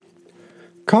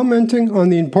Commenting on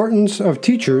the importance of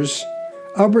teachers,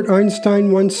 Albert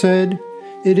Einstein once said,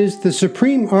 "It is the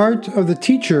supreme art of the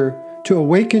teacher to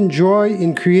awaken joy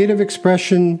in creative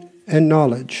expression and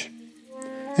knowledge."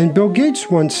 And Bill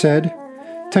Gates once said,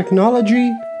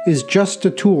 "Technology is just a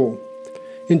tool.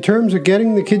 In terms of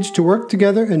getting the kids to work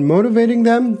together and motivating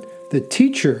them, the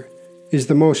teacher is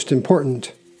the most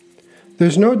important."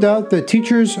 There's no doubt that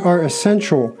teachers are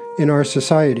essential in our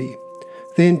society.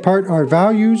 They impart our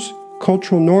values,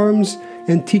 cultural norms,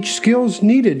 and teach skills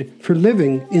needed for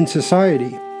living in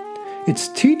society. It's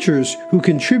teachers who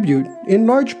contribute, in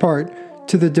large part,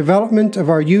 to the development of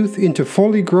our youth into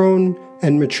fully grown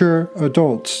and mature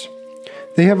adults.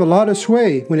 They have a lot of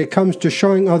sway when it comes to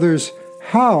showing others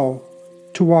how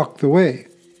to walk the way.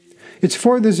 It's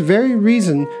for this very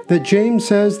reason that James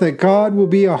says that God will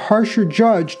be a harsher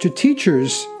judge to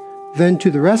teachers than to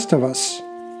the rest of us.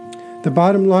 The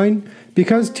bottom line,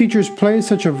 because teachers play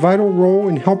such a vital role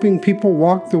in helping people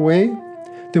walk the way,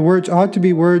 the words ought to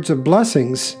be words of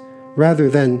blessings rather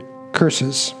than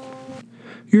curses.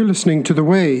 You're listening to The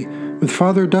Way with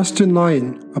Father Dustin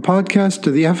Lyon, a podcast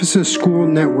of the Ephesus School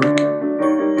Network.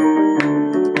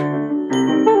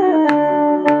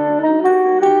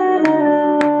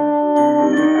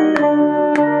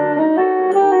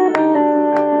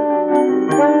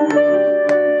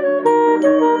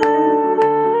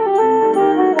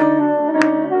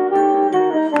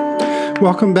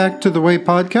 Welcome back to The Way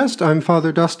podcast. I'm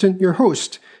Father Dustin, your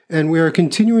host, and we are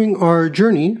continuing our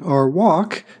journey, our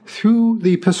walk, through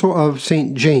the Epistle of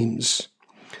St. James.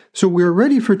 So we're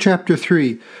ready for chapter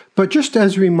 3, but just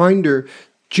as a reminder,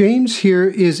 James here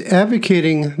is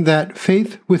advocating that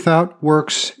faith without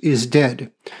works is dead.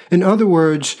 In other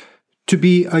words, to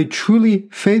be a truly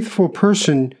faithful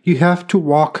person, you have to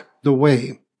walk the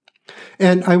way.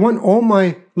 And I want all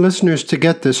my listeners to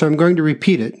get this, so I'm going to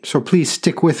repeat it, so please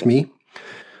stick with me.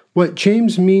 What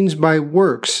James means by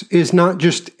works is not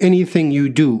just anything you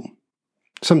do.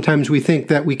 Sometimes we think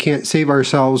that we can't save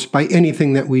ourselves by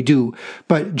anything that we do,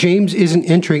 but James isn't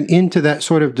entering into that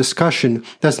sort of discussion.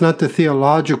 That's not the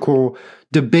theological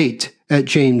debate at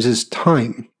James's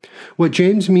time. What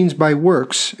James means by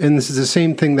works, and this is the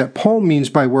same thing that Paul means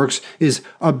by works, is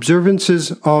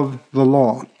observances of the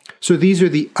law. So these are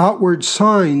the outward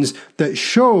signs that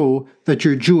show that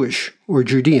you're Jewish or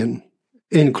Judean.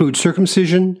 It includes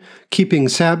circumcision, keeping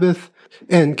Sabbath,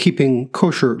 and keeping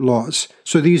kosher laws.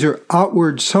 So these are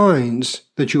outward signs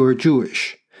that you are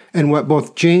Jewish. And what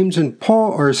both James and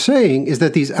Paul are saying is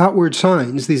that these outward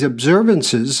signs, these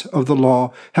observances of the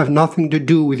law, have nothing to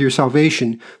do with your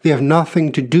salvation. They have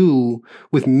nothing to do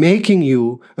with making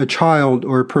you a child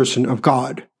or a person of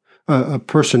God, a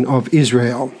person of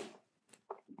Israel.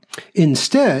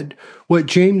 Instead, what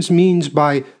James means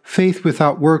by faith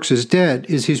without works is dead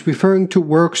is he's referring to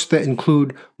works that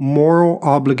include moral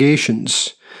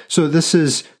obligations. So this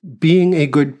is being a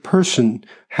good person,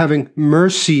 having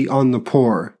mercy on the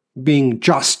poor, being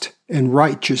just and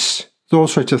righteous,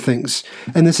 those sorts of things.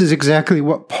 And this is exactly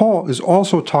what Paul is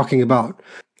also talking about.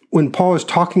 When Paul is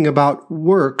talking about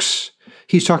works,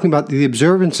 he's talking about the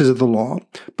observances of the law,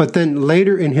 but then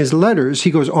later in his letters,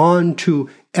 he goes on to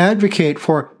advocate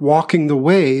for walking the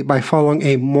way by following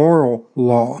a moral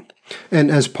law.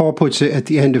 And as Paul puts it at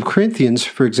the end of Corinthians,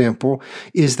 for example,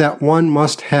 is that one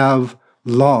must have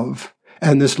love.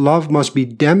 And this love must be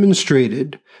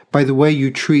demonstrated by the way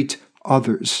you treat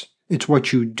others. It's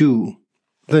what you do.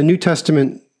 The New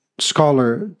Testament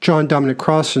scholar John Dominic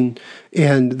Crossan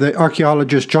and the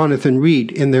archaeologist Jonathan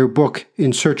Reed, in their book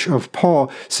In Search of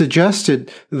Paul,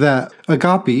 suggested that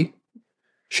agape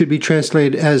should be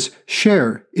translated as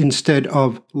share instead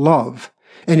of love.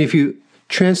 And if you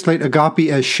translate agape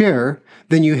as share,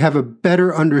 then you have a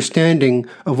better understanding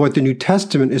of what the New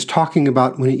Testament is talking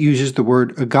about when it uses the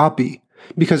word agape.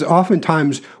 Because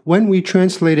oftentimes when we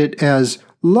translate it as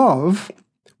love,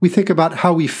 we think about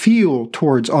how we feel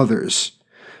towards others.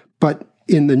 But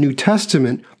in the New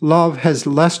Testament, love has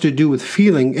less to do with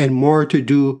feeling and more to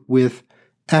do with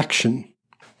action.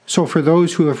 So for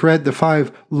those who have read the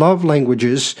 5 love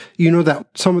languages, you know that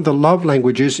some of the love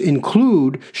languages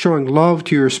include showing love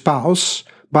to your spouse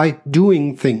by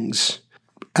doing things,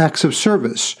 acts of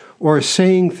service, or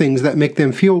saying things that make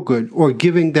them feel good, or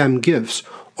giving them gifts.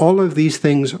 All of these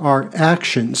things are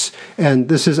actions, and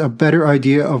this is a better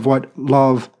idea of what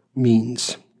love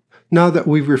means. Now that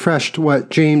we've refreshed what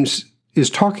James is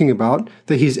talking about,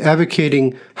 that he's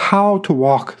advocating how to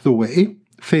walk the way,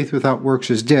 faith without works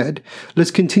is dead,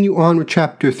 let's continue on with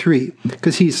chapter 3,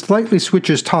 because he slightly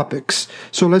switches topics.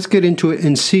 So let's get into it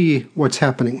and see what's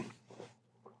happening.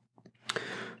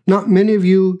 Not many of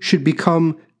you should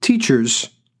become teachers,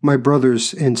 my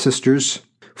brothers and sisters,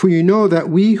 For you know that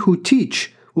we who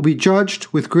teach will be judged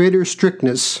with greater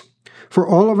strictness. For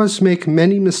all of us make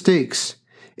many mistakes.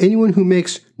 Anyone who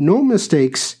makes no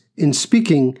mistakes in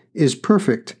speaking is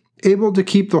perfect, able to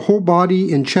keep the whole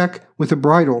body in check with a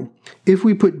bridle. If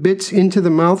we put bits into the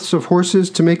mouths of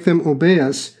horses to make them obey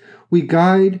us, we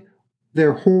guide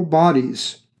their whole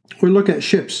bodies. Or look at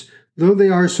ships. Though they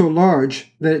are so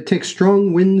large that it takes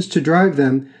strong winds to drive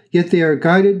them, yet they are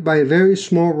guided by a very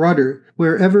small rudder,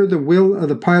 wherever the will of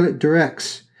the pilot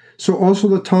directs. So also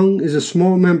the tongue is a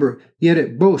small member, yet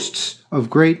it boasts of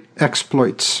great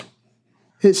exploits.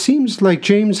 It seems like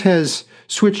James has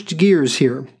switched gears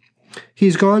here.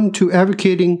 He's gone to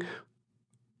advocating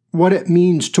what it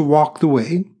means to walk the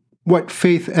way, what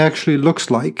faith actually looks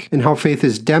like, and how faith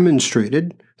is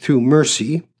demonstrated through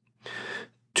mercy,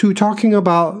 to talking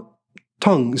about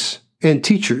tongues and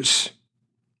teachers.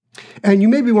 And you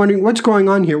may be wondering, what's going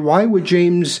on here? Why would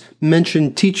James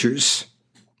mention teachers?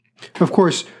 Of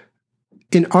course,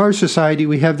 in our society,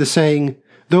 we have the saying,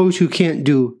 those who can't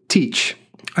do, teach.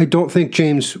 I don't think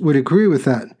James would agree with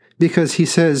that, because he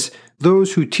says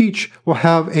those who teach will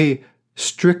have a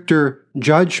stricter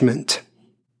judgment.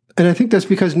 And I think that's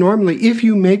because normally if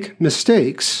you make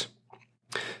mistakes,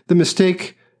 the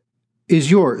mistake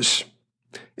is yours.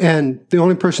 And the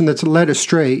only person that's led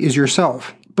astray is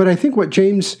yourself. But I think what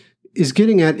James is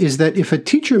getting at is that if a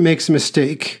teacher makes a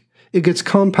mistake, it gets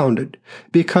compounded,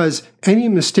 because any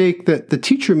mistake that the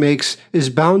teacher makes is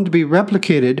bound to be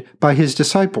replicated by his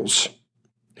disciples,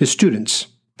 his students.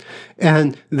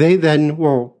 And they then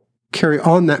will carry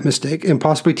on that mistake and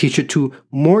possibly teach it to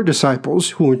more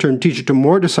disciples, who in turn teach it to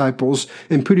more disciples,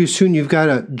 and pretty soon you've got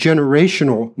a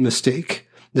generational mistake,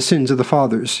 the sins of the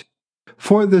fathers.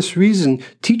 For this reason,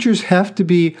 teachers have to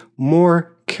be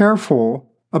more careful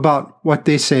about what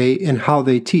they say and how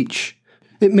they teach.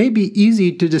 It may be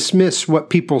easy to dismiss what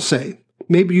people say.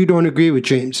 Maybe you don't agree with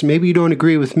James. Maybe you don't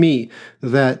agree with me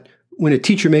that when a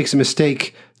teacher makes a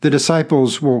mistake, the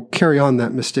disciples will carry on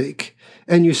that mistake.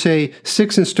 And you say,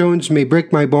 sticks and stones may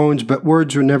break my bones, but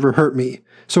words will never hurt me.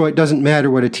 So it doesn't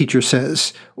matter what a teacher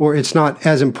says, or it's not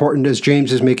as important as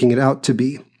James is making it out to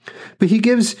be. But he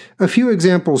gives a few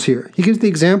examples here. He gives the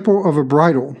example of a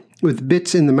bridle with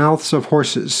bits in the mouths of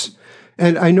horses.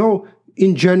 And I know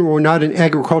in general, we're not an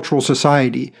agricultural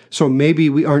society, so maybe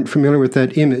we aren't familiar with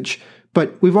that image.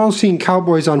 But we've all seen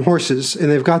cowboys on horses, and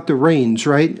they've got the reins,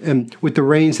 right? And with the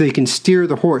reins, they can steer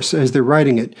the horse as they're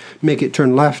riding it, make it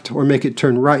turn left or make it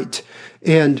turn right.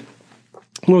 And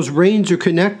those reins are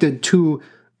connected to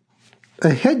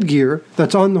a headgear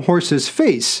that's on the horse's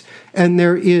face. And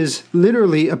there is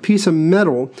literally a piece of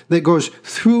metal that goes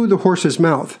through the horse's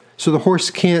mouth, so the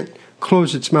horse can't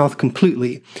close its mouth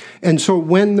completely. And so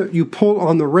when you pull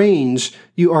on the reins,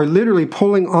 you are literally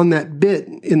pulling on that bit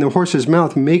in the horse's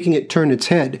mouth, making it turn its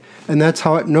head. And that's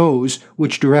how it knows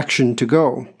which direction to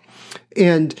go.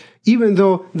 And even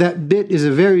though that bit is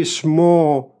a very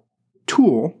small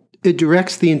tool, it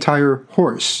directs the entire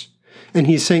horse. And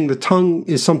he's saying the tongue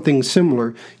is something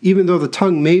similar. Even though the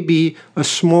tongue may be a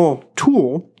small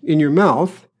tool in your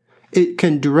mouth, it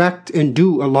can direct and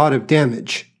do a lot of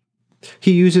damage.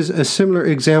 He uses a similar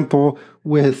example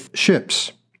with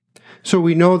ships. So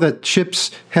we know that ships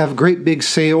have great big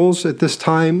sails at this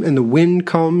time, and the wind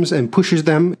comes and pushes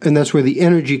them, and that's where the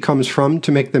energy comes from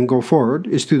to make them go forward,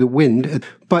 is through the wind.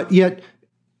 But yet,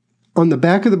 on the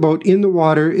back of the boat in the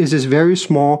water is this very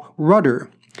small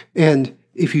rudder. And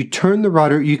if you turn the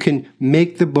rudder, you can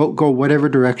make the boat go whatever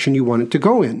direction you want it to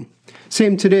go in.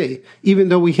 Same today. Even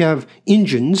though we have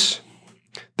engines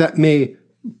that may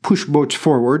push boats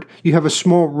forward, you have a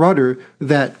small rudder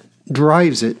that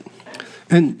drives it.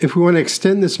 And if we want to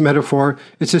extend this metaphor,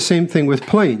 it's the same thing with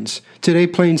planes. Today,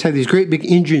 planes have these great big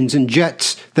engines and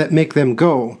jets that make them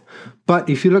go. But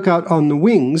if you look out on the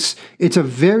wings, it's a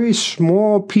very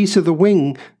small piece of the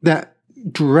wing that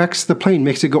directs the plane,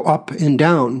 makes it go up and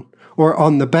down, or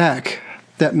on the back,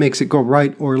 that makes it go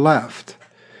right or left.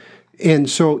 And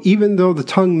so even though the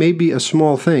tongue may be a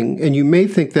small thing, and you may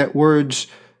think that words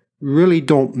really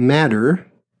don't matter,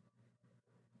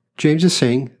 James is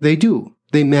saying they do.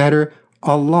 They matter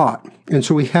a lot. And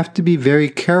so we have to be very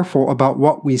careful about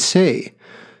what we say.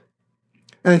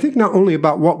 And I think not only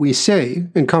about what we say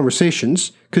in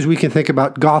conversations, because we can think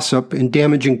about gossip and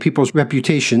damaging people's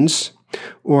reputations,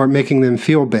 or making them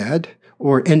feel bad,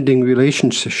 or ending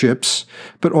relationships,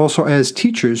 but also as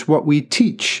teachers, what we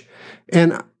teach.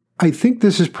 And I think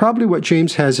this is probably what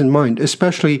James has in mind,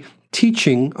 especially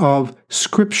teaching of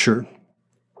Scripture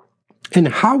and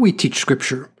how we teach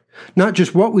Scripture. Not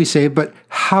just what we say, but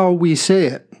how we say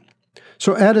it.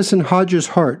 So Addison Hodges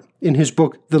Hart, in his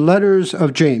book The Letters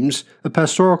of James, a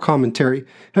pastoral commentary,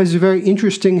 has a very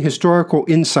interesting historical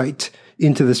insight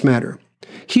into this matter.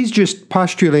 He's just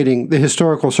postulating the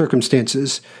historical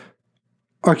circumstances.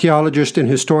 Archaeologists and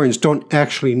historians don't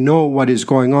actually know what is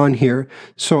going on here,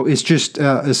 so it's just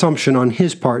an assumption on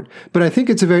his part. But I think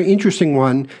it's a very interesting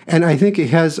one, and I think it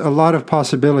has a lot of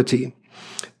possibility.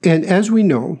 And as we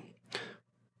know,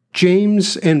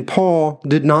 James and Paul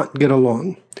did not get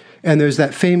along. And there's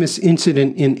that famous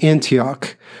incident in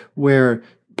Antioch where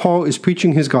Paul is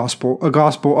preaching his gospel, a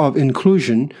gospel of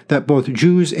inclusion, that both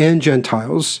Jews and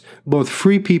Gentiles, both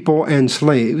free people and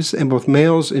slaves, and both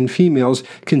males and females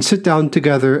can sit down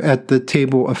together at the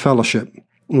table of fellowship.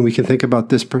 And we can think about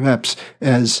this perhaps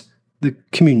as the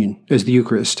communion, as the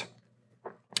Eucharist.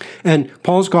 And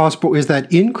Paul's gospel is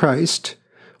that in Christ,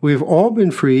 we have all been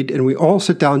freed and we all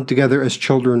sit down together as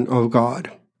children of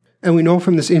God. And we know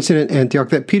from this incident in Antioch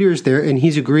that Peter is there and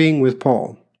he's agreeing with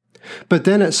Paul. But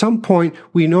then at some point,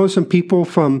 we know some people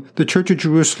from the Church of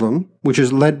Jerusalem, which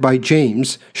is led by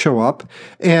James, show up,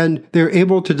 and they're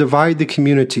able to divide the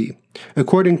community.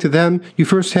 According to them, you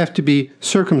first have to be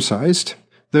circumcised.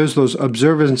 There's those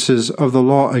observances of the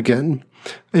law again,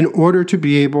 in order to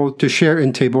be able to share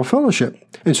in table fellowship.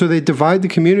 And so they divide the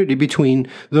community between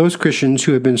those Christians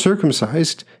who have been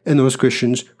circumcised and those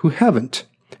Christians who haven't.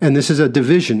 And this is a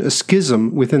division, a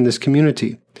schism within this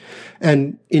community.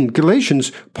 And in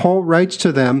Galatians, Paul writes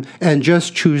to them and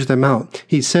just chews them out.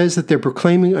 He says that they're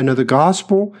proclaiming another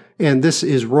gospel, and this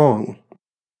is wrong.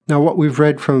 Now, what we've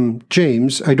read from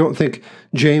James, I don't think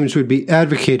James would be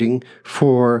advocating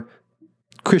for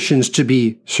Christians to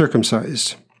be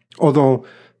circumcised. Although,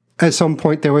 at some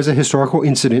point, there was a historical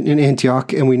incident in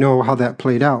Antioch, and we know how that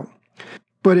played out.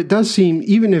 But it does seem,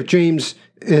 even if James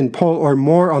and Paul are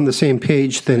more on the same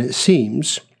page than it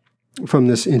seems from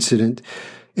this incident,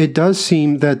 it does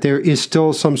seem that there is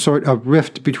still some sort of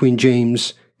rift between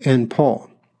James and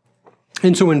Paul.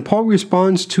 And so when Paul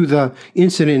responds to the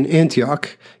incident in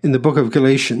Antioch in the book of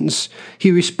Galatians,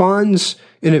 he responds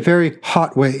in a very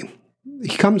hot way.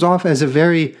 He comes off as a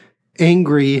very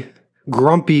angry,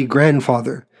 grumpy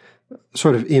grandfather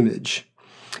sort of image.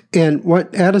 And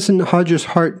what Addison Hodges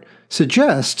Hart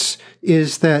suggests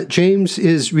is that James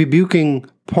is rebuking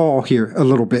Paul here a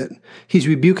little bit. He's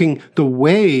rebuking the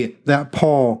way that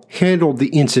Paul handled the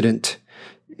incident.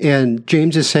 And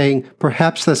James is saying,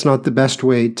 perhaps that's not the best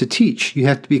way to teach. You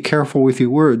have to be careful with your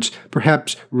words.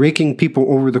 Perhaps raking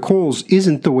people over the coals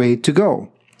isn't the way to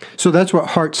go. So that's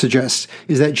what Hart suggests,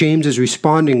 is that James is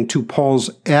responding to Paul's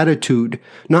attitude,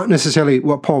 not necessarily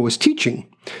what Paul was teaching.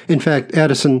 In fact,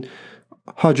 Addison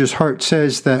Hodges Hart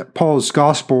says that Paul's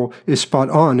gospel is spot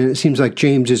on, and it seems like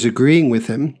James is agreeing with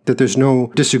him, that there's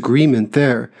no disagreement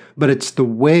there. But it's the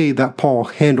way that Paul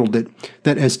handled it,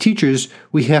 that as teachers,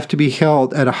 we have to be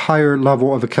held at a higher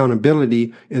level of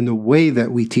accountability in the way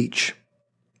that we teach.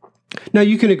 Now,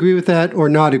 you can agree with that or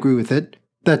not agree with it.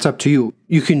 That's up to you.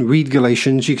 You can read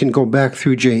Galatians, you can go back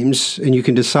through James, and you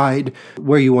can decide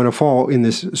where you want to fall in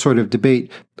this sort of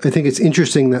debate. I think it's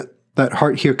interesting that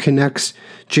Hart here connects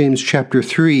James chapter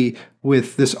 3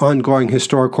 with this ongoing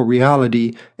historical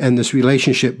reality and this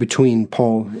relationship between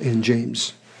Paul and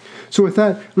James. So with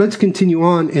that, let's continue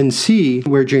on and see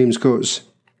where James goes.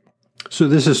 So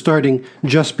this is starting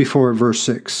just before verse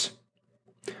 6.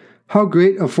 How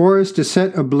great a forest is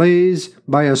set ablaze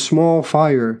by a small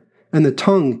fire, and the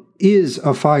tongue is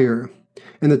a fire.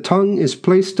 And the tongue is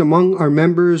placed among our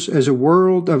members as a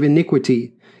world of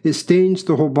iniquity. It stains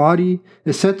the whole body,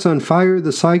 it sets on fire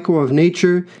the cycle of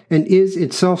nature, and is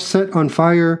itself set on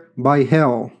fire by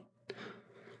hell.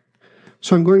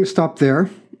 So I'm going to stop there,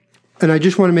 and I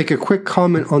just want to make a quick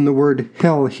comment on the word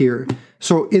hell here.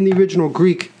 So in the original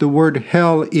Greek, the word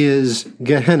hell is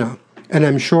Gehenna, and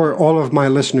I'm sure all of my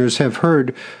listeners have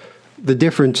heard the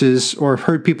differences or have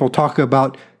heard people talk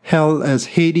about hell as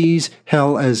Hades,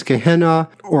 hell as Gehenna,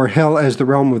 or hell as the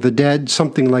realm of the dead,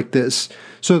 something like this.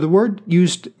 So the word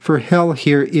used for hell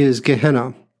here is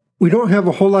Gehenna. We don't have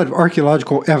a whole lot of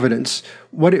archaeological evidence.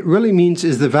 What it really means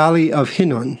is the valley of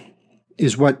Hinnom,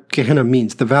 is what Gehenna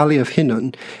means, the valley of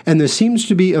Hinnom. And there seems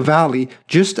to be a valley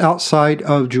just outside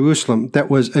of Jerusalem that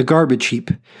was a garbage heap.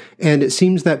 And it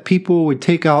seems that people would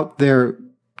take out their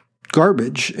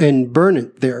garbage and burn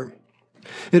it there.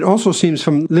 It also seems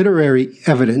from literary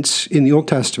evidence in the Old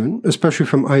Testament, especially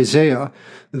from Isaiah,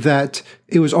 that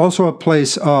it was also a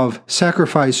place of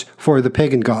sacrifice for the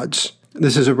pagan gods.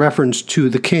 This is a reference to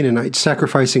the Canaanites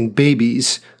sacrificing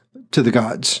babies to the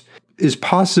gods. Is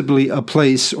possibly a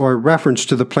place or a reference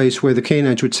to the place where the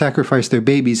Canaanites would sacrifice their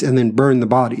babies and then burn the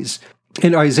bodies.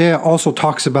 And Isaiah also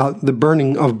talks about the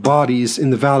burning of bodies in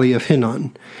the Valley of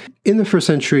Hinnom. In the first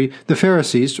century, the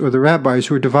Pharisees, or the rabbis,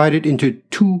 were divided into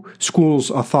two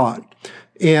schools of thought.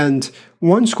 And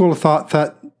one school of thought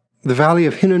that the Valley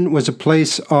of Hinnom was a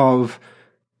place of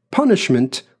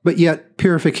punishment, but yet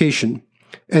purification.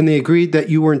 And they agreed that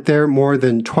you weren't there more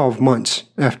than 12 months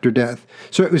after death.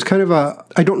 So it was kind of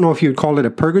I don't know if you would call it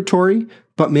a purgatory,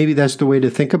 but maybe that's the way to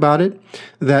think about it,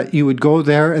 that you would go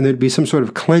there and there'd be some sort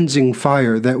of cleansing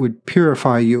fire that would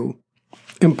purify you.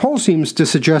 And Paul seems to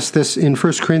suggest this in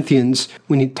 1 Corinthians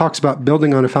when he talks about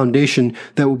building on a foundation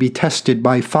that will be tested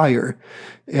by fire.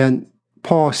 And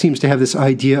Paul seems to have this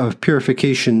idea of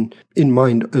purification in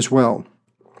mind as well.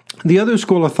 The other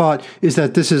school of thought is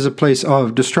that this is a place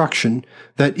of destruction,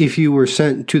 that if you were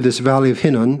sent to this Valley of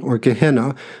Hinnom, or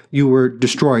Gehenna, you were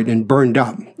destroyed and burned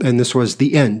up, and this was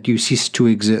the end. You ceased to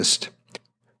exist.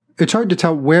 It's hard to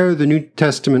tell where the New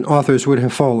Testament authors would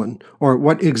have fallen, or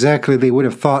what exactly they would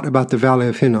have thought about the Valley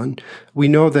of Hinnom. We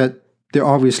know that they're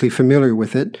obviously familiar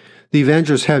with it. The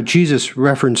evangelists have Jesus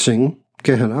referencing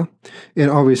Gehenna,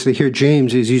 and obviously here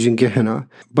James is using Gehenna,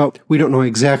 but we don't know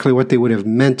exactly what they would have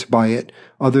meant by it,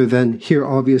 other than here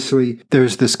obviously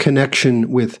there's this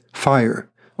connection with fire,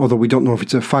 although we don't know if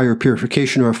it's a fire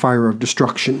purification or a fire of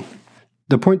destruction.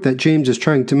 The point that James is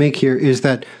trying to make here is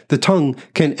that the tongue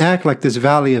can act like this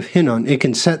Valley of Hinnom. It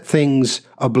can set things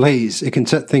ablaze. It can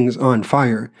set things on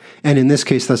fire. And in this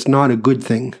case, that's not a good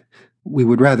thing. We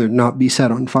would rather not be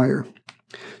set on fire.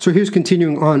 So here's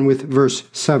continuing on with verse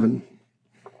 7.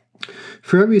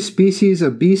 For every species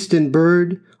of beast and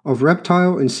bird, of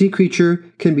reptile and sea creature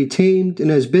can be tamed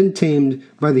and has been tamed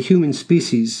by the human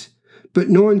species. But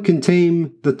no one can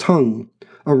tame the tongue,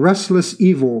 a restless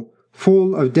evil,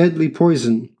 full of deadly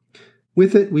poison.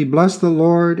 With it we bless the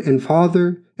Lord and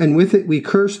Father, and with it we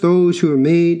curse those who are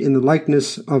made in the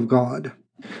likeness of God.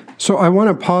 So I want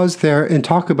to pause there and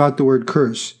talk about the word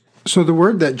curse. So the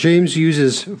word that James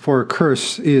uses for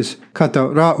curse is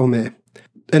kataraome,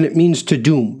 and it means to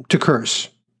doom, to curse.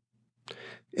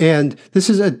 And this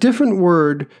is a different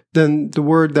word than the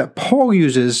word that Paul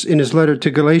uses in his letter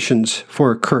to Galatians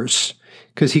for curse,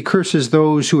 because he curses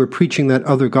those who are preaching that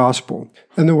other gospel.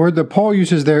 And the word that Paul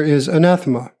uses there is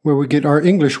anathema, where we get our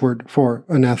English word for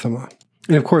anathema.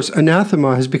 And of course,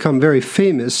 anathema has become very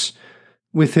famous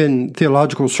within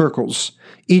theological circles.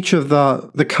 Each of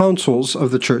the councils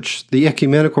of the church, the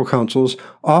ecumenical councils,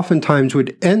 oftentimes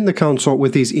would end the council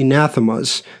with these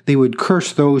anathemas. They would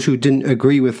curse those who didn't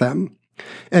agree with them.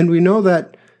 And we know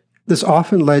that this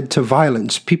often led to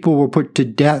violence. People were put to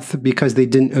death because they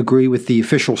didn't agree with the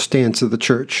official stance of the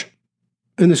church.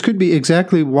 And this could be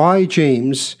exactly why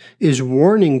James is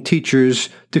warning teachers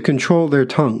to control their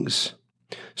tongues.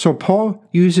 So Paul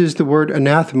uses the word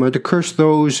anathema to curse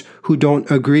those who don't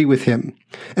agree with him.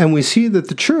 And we see that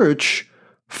the church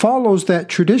follows that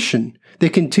tradition. They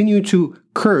continue to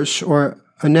curse or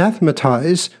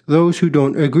anathematize those who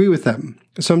don't agree with them,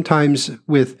 sometimes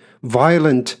with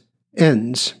violent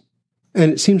ends.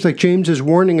 And it seems like James is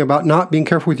warning about not being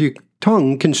careful with your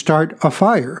tongue can start a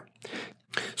fire.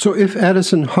 So if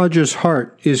Addison Hodges'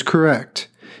 heart is correct,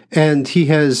 and he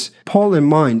has Paul in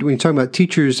mind when he's talking about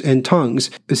teachers and tongues,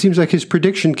 it seems like his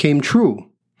prediction came true,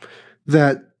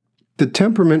 that the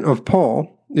temperament of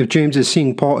Paul, if James is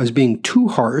seeing Paul as being too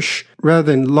harsh,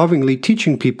 rather than lovingly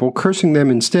teaching people, cursing them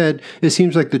instead, it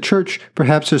seems like the church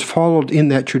perhaps has followed in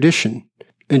that tradition,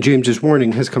 and James's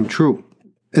warning has come true.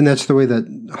 And that's the way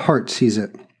that heart sees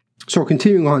it. So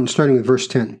continuing on, starting with verse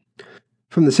 10.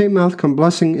 From the same mouth come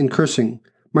blessing and cursing.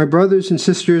 My brothers and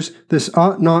sisters, this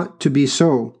ought not to be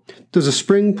so. Does a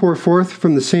spring pour forth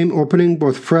from the same opening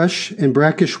both fresh and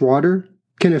brackish water?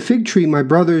 Can a fig tree, my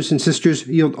brothers and sisters,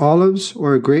 yield olives,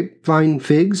 or a grapevine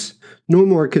figs? No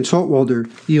more can salt water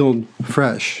yield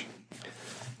fresh.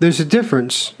 There's a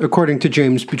difference, according to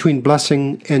James, between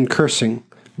blessing and cursing.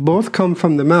 Both come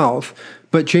from the mouth,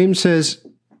 but James says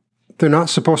they're not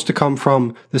supposed to come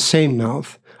from the same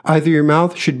mouth. Either your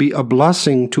mouth should be a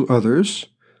blessing to others,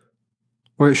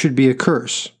 or it should be a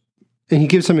curse. And he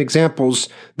gives some examples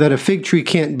that a fig tree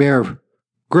can't bear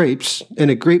grapes,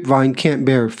 and a grapevine can't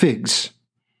bear figs.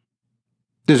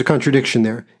 There's a contradiction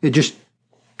there. It just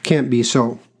can't be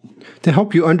so. To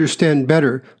help you understand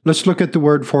better, let's look at the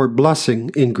word for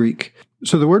blessing in Greek.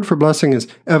 So the word for blessing is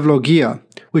evlogia,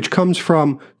 which comes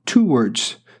from two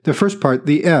words. The first part,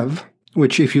 the ev,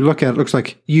 which if you look at it looks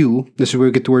like you, this is where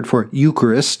we get the word for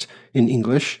Eucharist in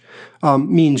English,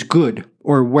 means good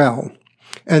or well.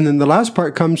 And then the last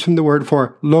part comes from the word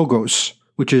for logos,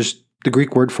 which is the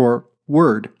Greek word for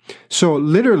word. So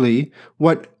literally,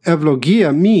 what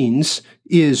evlogia means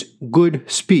is good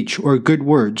speech or good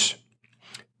words.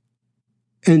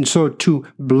 And so to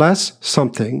bless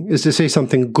something is to say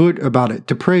something good about it,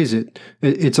 to praise it.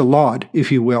 It's a laud,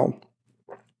 if you will.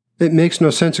 It makes no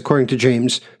sense, according to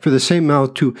James, for the same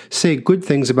mouth to say good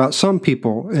things about some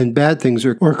people and bad things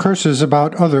or curses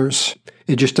about others.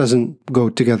 It just doesn't go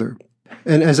together.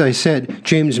 And as I said,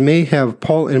 James may have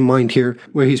Paul in mind here,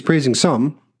 where he's praising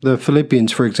some, the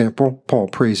Philippians, for example, Paul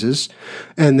praises,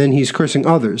 and then he's cursing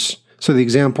others. So the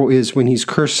example is when he's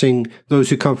cursing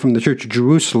those who come from the Church of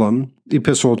Jerusalem, the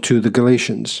epistle to the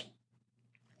Galatians.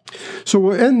 So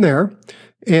we'll end there,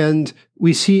 and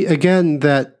we see again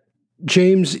that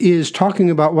James is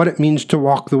talking about what it means to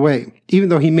walk the way. Even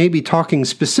though he may be talking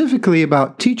specifically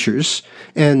about teachers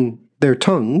and their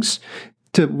tongues,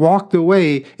 to walk the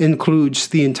way includes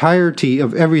the entirety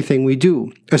of everything we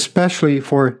do, especially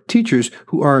for teachers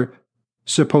who are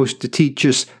supposed to teach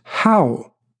us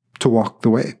how to walk the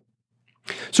way.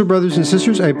 So, brothers and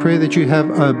sisters, I pray that you have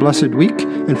a blessed week,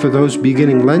 and for those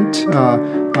beginning Lent,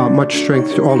 much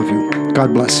strength to all of you.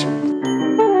 God bless.